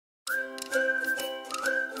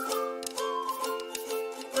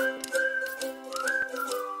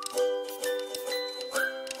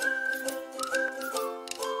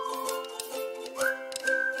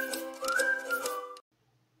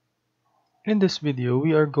In this video,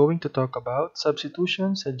 we are going to talk about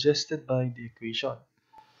substitution suggested by the equation.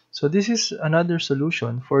 So this is another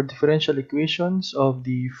solution for differential equations of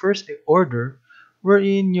the first order,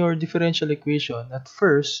 wherein your differential equation at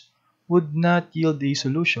first would not yield a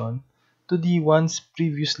solution to the ones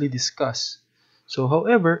previously discussed. So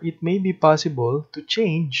however, it may be possible to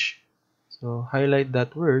change, so highlight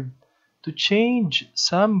that word, to change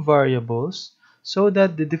some variables so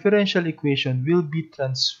that the differential equation will be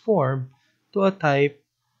transformed to a type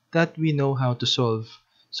that we know how to solve.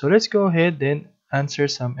 So let's go ahead and answer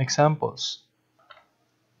some examples.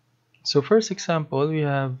 So first example, we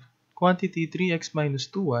have quantity 3x minus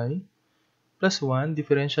 2y plus 1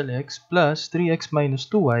 differential x plus 3x minus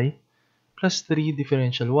 2y plus 3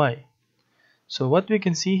 differential y. So what we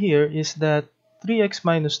can see here is that 3x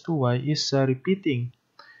minus 2y is repeating.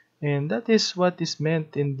 And that is what is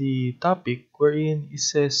meant in the topic, wherein it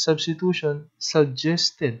says substitution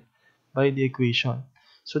suggested by the equation.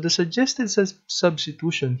 So the suggested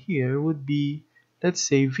substitution here would be, let's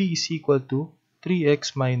say, v is equal to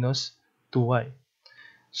 3x minus 2y.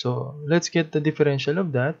 So let's get the differential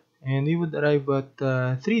of that, and we would arrive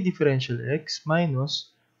at 3 differential x minus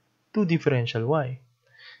 2 differential y.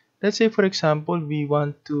 Let's say, for example, we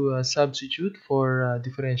want to substitute for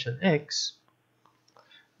differential x.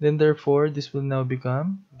 Then therefore, this will now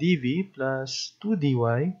become dv plus 2 dy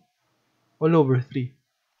all over 3.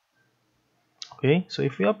 Okay, so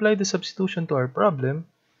if we apply the substitution to our problem,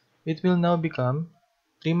 it will now become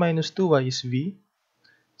 3 minus 2y is v.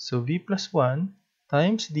 So v plus 1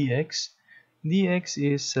 times dx. dx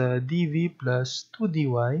is dv plus 2 dy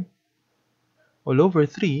all over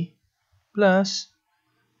 3 plus,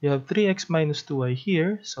 you have 3x minus 2y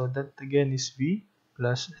here. So that again is v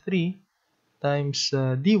plus 3 times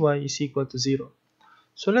dy is equal to 0.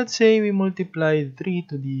 So let's say we multiply 3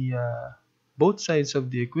 to the both sides of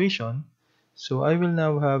the equation. So I will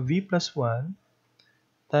now have v plus 1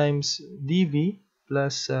 times dv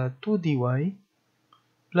plus 2 dy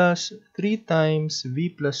plus 3 times v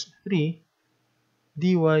plus 3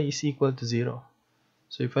 dy is equal to 0.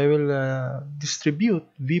 So if I will distribute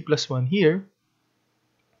v plus 1 here,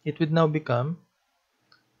 it would now become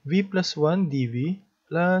v plus 1 dv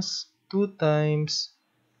plus 2 times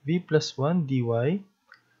v plus 1 dy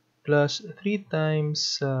plus 3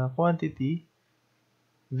 times quantity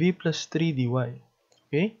v plus 3 dy.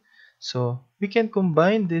 Okay, so we can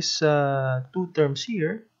combine these two terms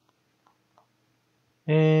here,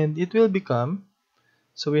 and it will become,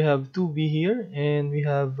 so we have 2v here and we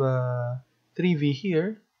have 3v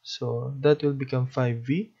here, so that will become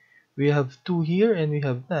 5v. We have 2 here and we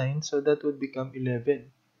have 9, so that would become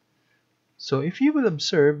 11. So if you will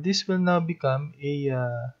observe, this will now become a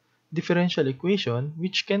differential equation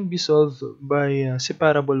which can be solved by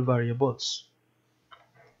separable variables.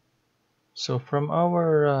 So from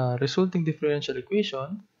our resulting differential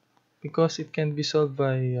equation, because it can be solved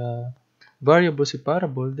by variable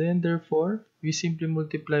separable, then therefore we simply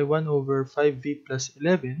multiply 1 over 5v plus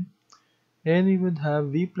 11, and we would have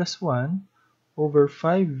v plus 1 over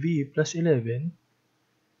 5v plus 11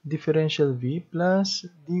 differential v plus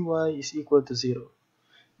dy is equal to 0.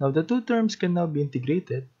 Now the two terms can now be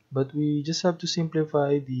integrated, but we just have to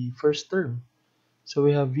simplify the first term. So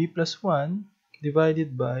we have v plus 1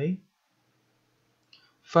 divided by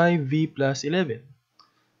 5v plus 11.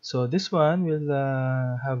 So this one will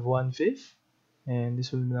have 1/5, and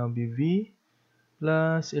this will now be v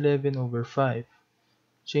plus 11 over 5.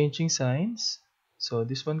 Changing signs, so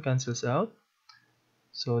this one cancels out.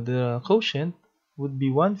 So the quotient would be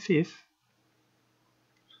 1/5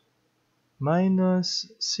 minus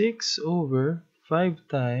 6 over 5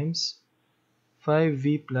 times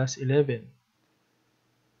 5v plus 11.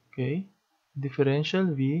 Okay, differential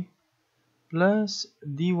v plus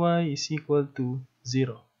dy is equal to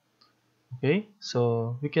 0. Okay,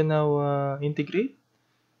 so we can now integrate.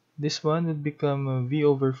 This one would become v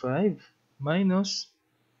over 5 minus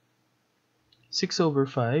 6 over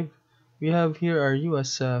 5. We have here our u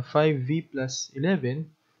as 5v plus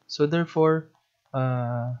 11. So therefore,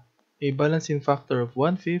 a balancing factor of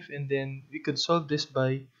 1/5, and then we could solve this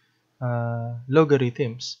by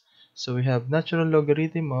logarithms. So we have natural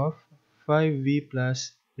logarithm of 5v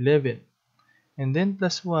plus 11, and then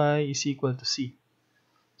plus y is equal to c.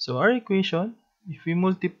 So our equation, if we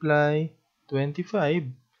multiply 25,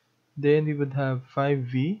 then we would have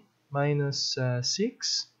 5v minus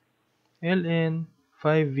 6 ln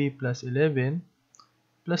 5v plus 11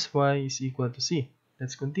 plus y is equal to c.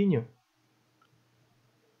 Let's continue.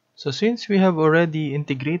 So since we have already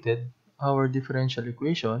integrated our differential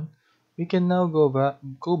equation, we can now go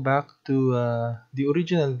back to the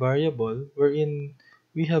original variable, wherein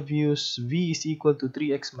we have used v is equal to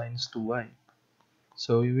 3x minus 2y.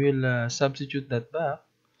 So we will substitute that back.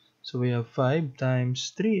 So we have 5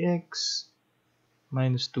 times 3x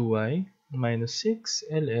minus 2y minus 6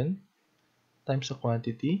 ln times the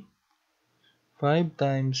quantity. 5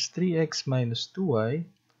 times 3x minus 2y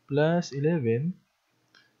plus 11,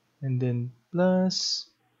 and then plus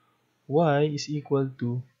y is equal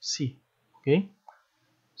to c. Okay?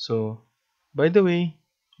 So, by the way,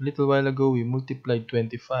 a little while ago we multiplied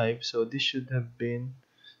 25, so this should have been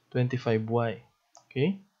 25y.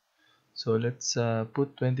 Okay? So let's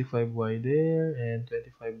put 25y there and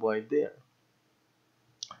 25y there.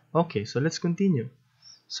 Okay, so let's continue.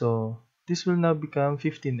 So this will now become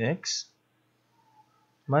 15x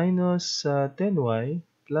minus 10y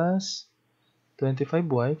plus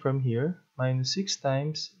 25y from here minus 6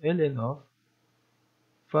 times ln of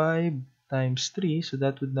 5 times 3, so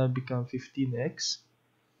that would now become 15x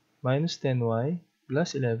minus 10y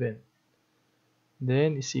plus 11,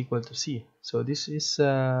 then is equal to c. So this is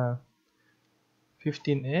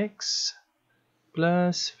 15x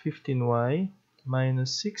plus 15y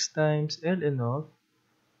minus 6 times ln of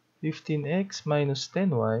 15x minus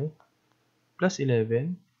 10y plus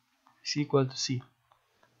 11 is equal to c.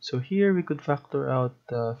 So here we could factor out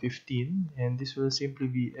 15, and this will simply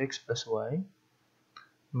be x plus y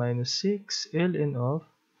minus 6 ln of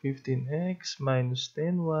 15x minus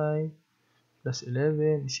 10y plus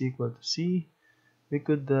 11 is equal to c. We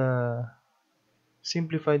could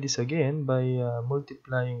simplify this again by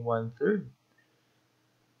multiplying 1/3,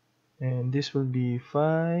 and this will be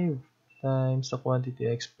 5 times the quantity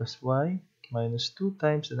x plus y minus 2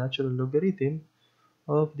 times the natural logarithm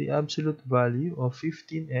of the absolute value of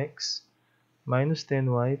 15x minus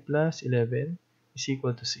 10y plus 11 is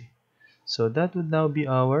equal to c. So that would now be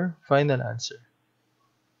our final answer.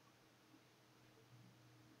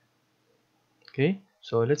 Okay,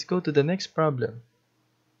 so let's go to the next problem.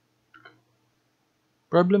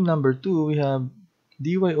 Problem number 2, we have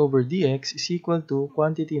dy over dx is equal to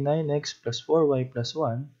quantity 9x plus 4y plus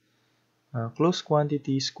 1, closed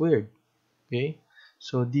quantity squared. Okay,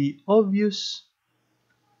 so the obvious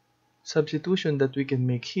substitution that we can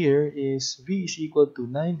make here is v is equal to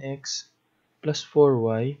 9x plus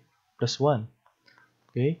 4y plus 1.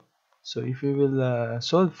 Okay, so if we will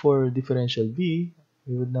solve for differential v,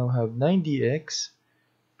 we would now have 9 dx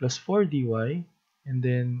plus 4 dy, and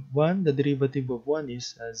then 1, the derivative of 1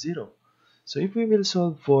 is 0. So if we will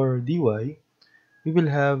solve for dy, we will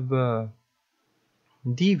have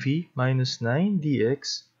dv minus 9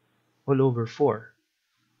 dx all over 4.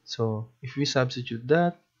 So if we substitute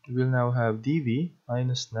that, we will now have dv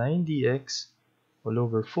minus 9 dx all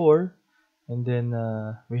over 4, and then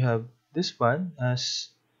we have this one as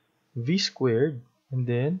v squared and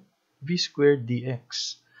then v squared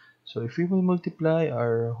dx. So if we will multiply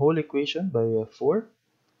our whole equation by 4,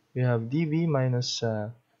 we have dv minus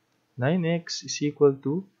 9x is equal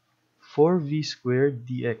to 4v squared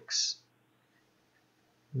dx.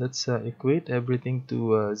 Let's equate everything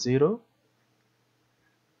to 0.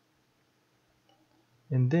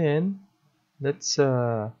 And then let's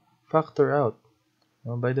factor out.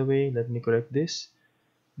 By the way, let me correct this.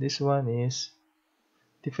 This one is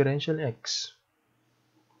differential x.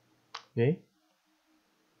 Okay,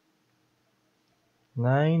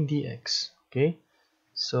 9 dx. Okay,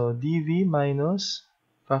 so dv minus,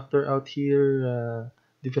 factor out here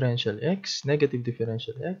differential x, negative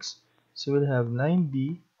differential x. So we'll have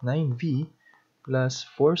 9v plus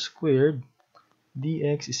 4 squared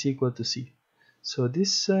dx is equal to c. So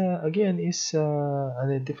this again is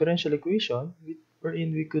a differential equation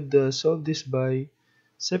wherein we could solve this by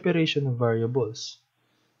separation of variables.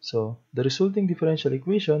 So the resulting differential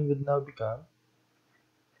equation would now become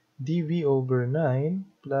dv over 9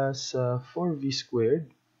 plus 4v squared,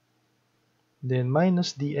 then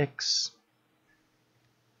minus dx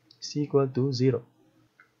is equal to 0.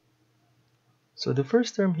 So the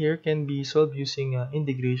first term here can be solved using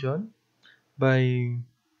integration by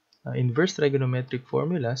inverse trigonometric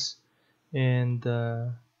formulas, and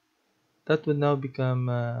that would now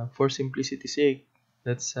become, for simplicity's sake,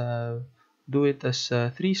 let's do it as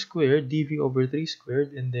 3 squared dv over 3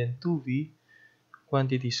 squared and then 2v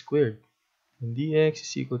quantity squared, and dx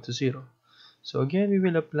is equal to 0. So again, we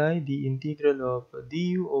will apply the integral of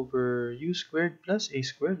du over u squared plus a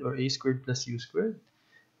squared, or a squared plus u squared,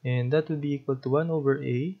 and that would be equal to 1 over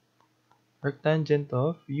a arctangent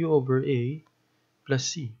of u over a plus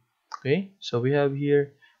c. Okay, so we have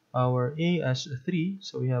here our a as 3,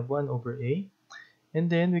 so we have 1 over a, and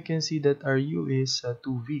then we can see that our u is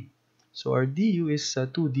 2v. So our du is 2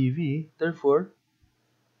 dv, therefore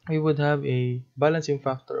we would have a balancing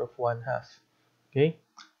factor of 1/2. Okay,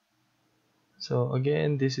 so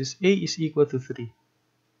again, this is a is equal to 3.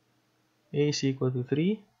 A is equal to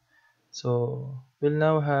 3. So we'll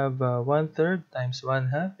now have 1/3 times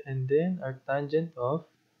 1/2, and then our tangent of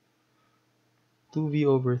 2v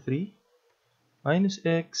over 3 minus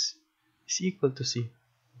x is equal to c.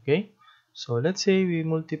 Okay, so let's say we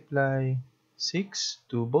multiply 6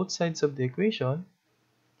 to both sides of the equation.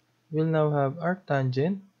 We'll now have our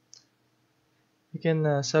tangent. We can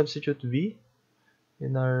substitute v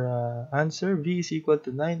in our answer. V is equal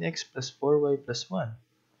to 9x plus 4y plus 1.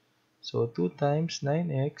 So 2 times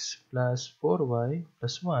 9x plus 4y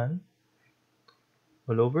plus 1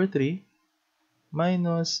 all over 3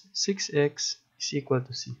 minus 6x is equal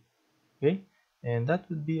to c. Okay, and that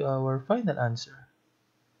would be our final answer.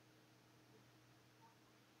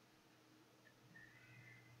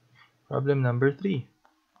 Problem number 3.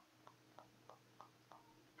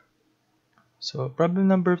 So problem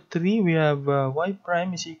number 3, we have y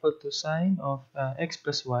prime is equal to sine of x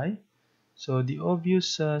plus y. So the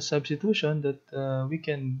obvious substitution that we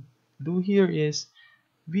can do here is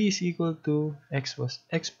v is equal to x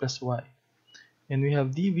plus y. And we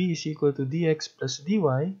have dv is equal to dx plus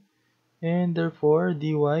dy. And therefore,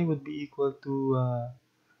 dy would be equal to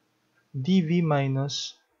dv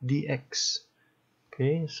minus dx.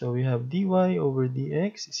 Okay, so we have dy over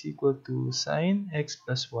dx is equal to sine x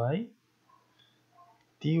plus y.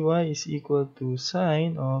 Dy is equal to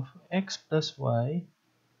sine of x plus y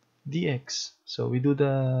dx. So we'll do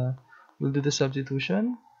the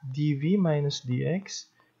substitution. Dv minus dx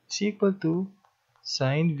is equal to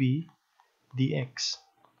sine v dx.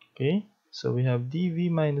 Okay, so we have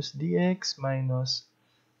dv minus dx minus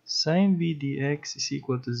sine v dx is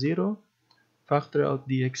equal to 0. Factor out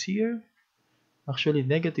dx here. Actually,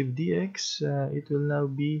 negative dx, it will now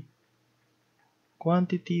be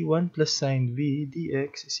quantity 1 plus sine v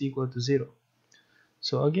dx is equal to 0.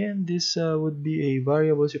 So again, this would be a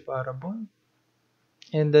variable separable,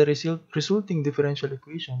 and the resulting differential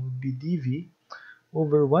equation would be dv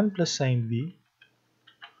over 1 plus sine v,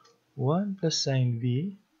 1 plus sine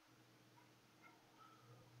v,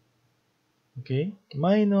 okay,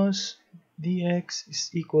 minus dx is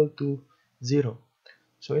equal to 0.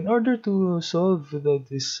 So in order to solve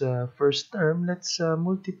this first term, let's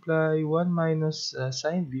multiply 1 minus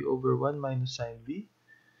sine v over 1 minus sine v.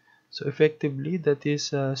 So effectively, that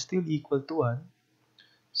is still equal to 1.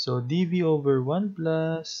 So dv over 1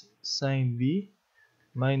 plus sine v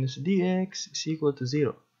minus dx is equal to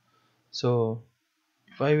 0. So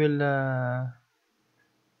if I will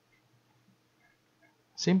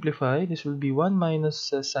simplify, this will be 1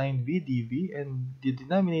 minus sine v dv, and the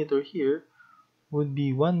denominator here would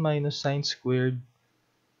be 1 minus sine squared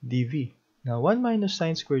dv. Now 1 minus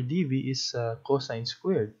sine squared dv is cosine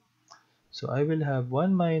squared. So I will have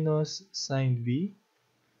 1 minus sine v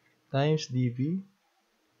times dv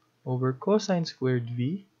over cosine squared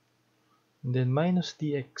v, and then minus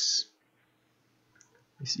dx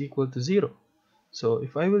is equal to 0. So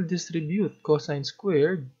if I will distribute cosine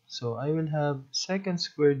squared, so I will have secant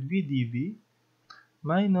squared v dv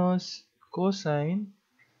minus cosine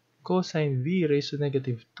v raised to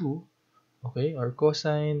negative 2, okay, or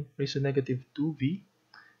cosine raised to negative 2v.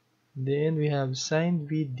 Then we have sine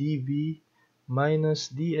v dv minus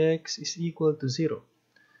dx is equal to 0.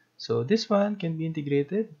 So this one can be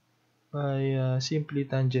integrated by simply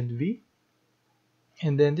tangent v.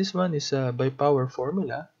 And then this one is by power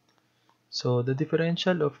formula. So the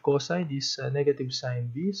differential of cosine is negative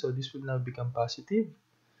sine v. So this will now become positive.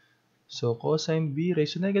 So cosine v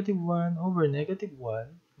raised to negative 1 over negative 1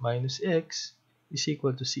 minus x is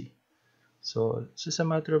equal to c. So this is a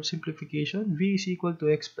matter of simplification. V is equal to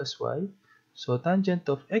x plus y. So tangent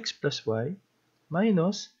of x plus y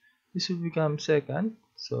minus, this will become secant.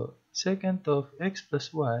 So secant of x plus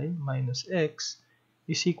y minus x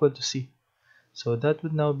is equal to c. So that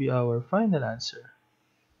would now be our final answer.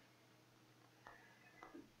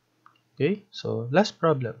 Okay, so last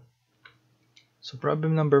problem. So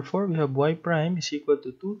problem number 4, we have y prime is equal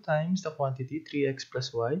to 2 times the quantity 3x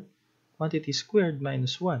plus y, quantity squared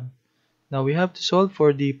minus 1. Now we have to solve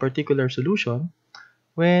for the particular solution.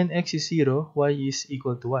 When x is 0, y is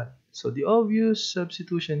equal to 1. So the obvious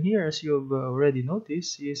substitution here, as you have already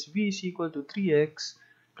noticed, is v is equal to 3x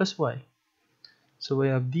plus y. So we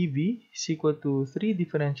have dv is equal to 3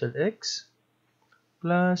 differential x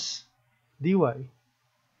plus dy.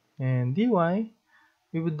 And dy,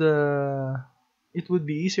 it would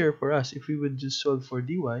be easier for us if we would just solve for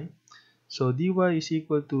dy. So dy is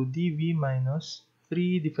equal to dv minus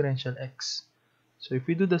 3 differential x. So if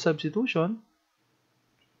we do the substitution,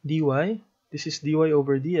 dy, this is dy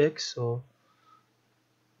over dx. So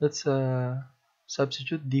let's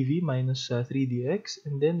substitute dv minus 3 dx,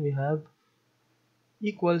 and then we have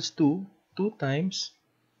equals to 2 times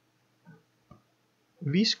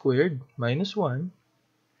v squared minus 1,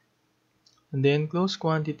 and then close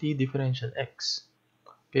quantity differential x.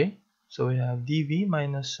 Okay, so we have dv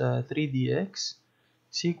minus 3 dx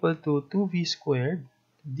is equal to 2v squared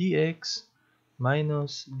dx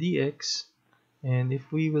minus dx, and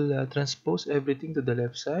if we will transpose everything to the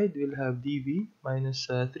left side, we'll have dv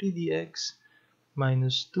minus 3 dx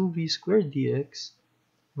minus 2v squared dx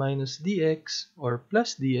minus dx or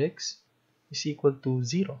plus dx is equal to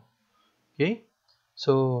 0. Okay,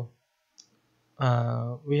 so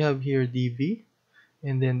we have here dv,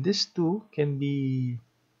 and then this 2 can be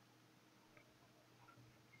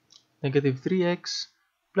negative 3x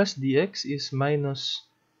plus dx is minus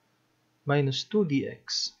 2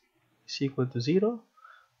 dx is equal to 0.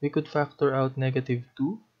 We could factor out negative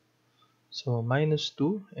 2, so minus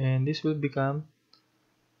 2, and this will become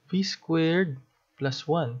v squared plus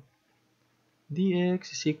 1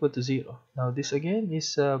 dx is equal to 0. Now this again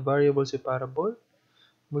is variable separable.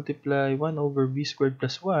 Multiply 1 over v squared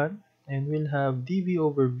plus 1, and we'll have dv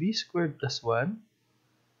over v squared plus 1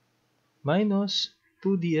 minus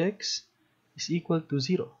 2 dx is equal to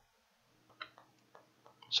 0.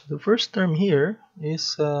 So the first term here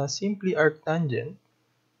is simply arctangent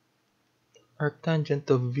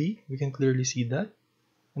of v. We can clearly see that.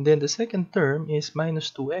 And then the second term is minus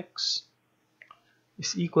 2x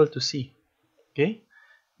is equal to c. Okay?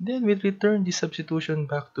 Then we'll return the substitution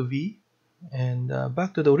back to v, and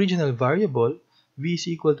back to the original variable. V is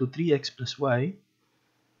equal to 3x plus y.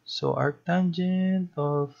 So arctangent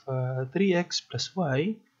of 3x plus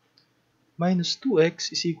y minus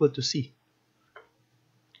 2x is equal to c.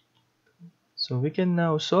 So we can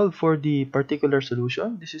now solve for the particular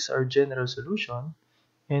solution. This is our general solution.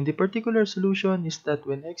 And the particular solution is that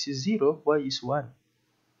when x is 0, y is 1.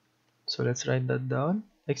 So let's write that down.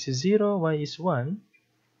 X is 0, y is 1.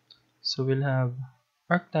 So we'll have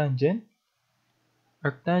arctangent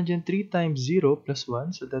 3 times 0 plus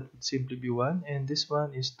 1. So that would simply be 1. And this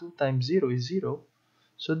one is 2 times 0 is 0.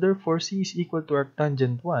 So therefore c is equal to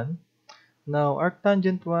arctangent 1. Now,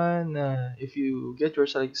 arctangent 1, if you get your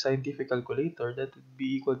scientific calculator, that would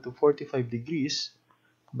be equal to 45 degrees.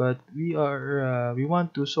 But we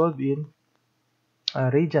want to solve in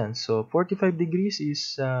radians. So 45 degrees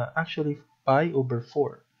is actually pi over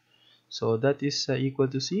 4. So that is equal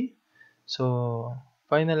to c. So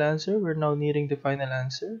final answer, we're now nearing the final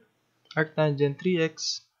answer. Arctangent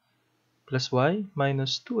 3x plus y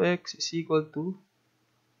minus 2x is equal to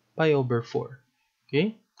pi over 4.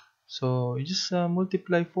 Okay? So you just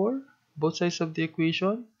multiply 4, both sides of the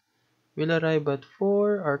equation. We'll arrive at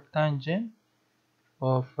 4 arctangent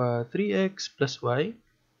of 3x plus y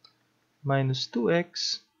minus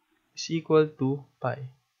 2x is equal to pi.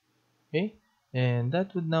 Okay? And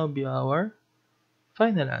that would now be our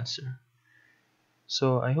final answer.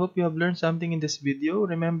 So I hope you have learned something in this video.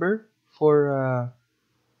 Remember, for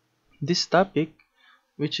this topic,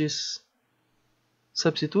 which is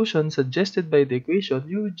substitution suggested by the equation,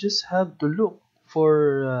 you just have to look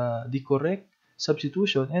for the correct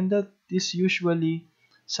substitution, and that is usually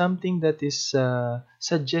something that is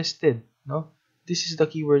suggested. No, this is the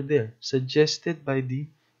keyword there, suggested by the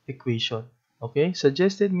equation. Okay,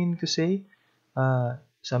 suggested means to say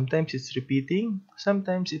sometimes it's repeating,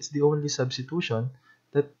 sometimes it's the only substitution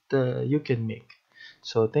that you can make.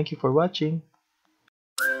 So thank you for watching.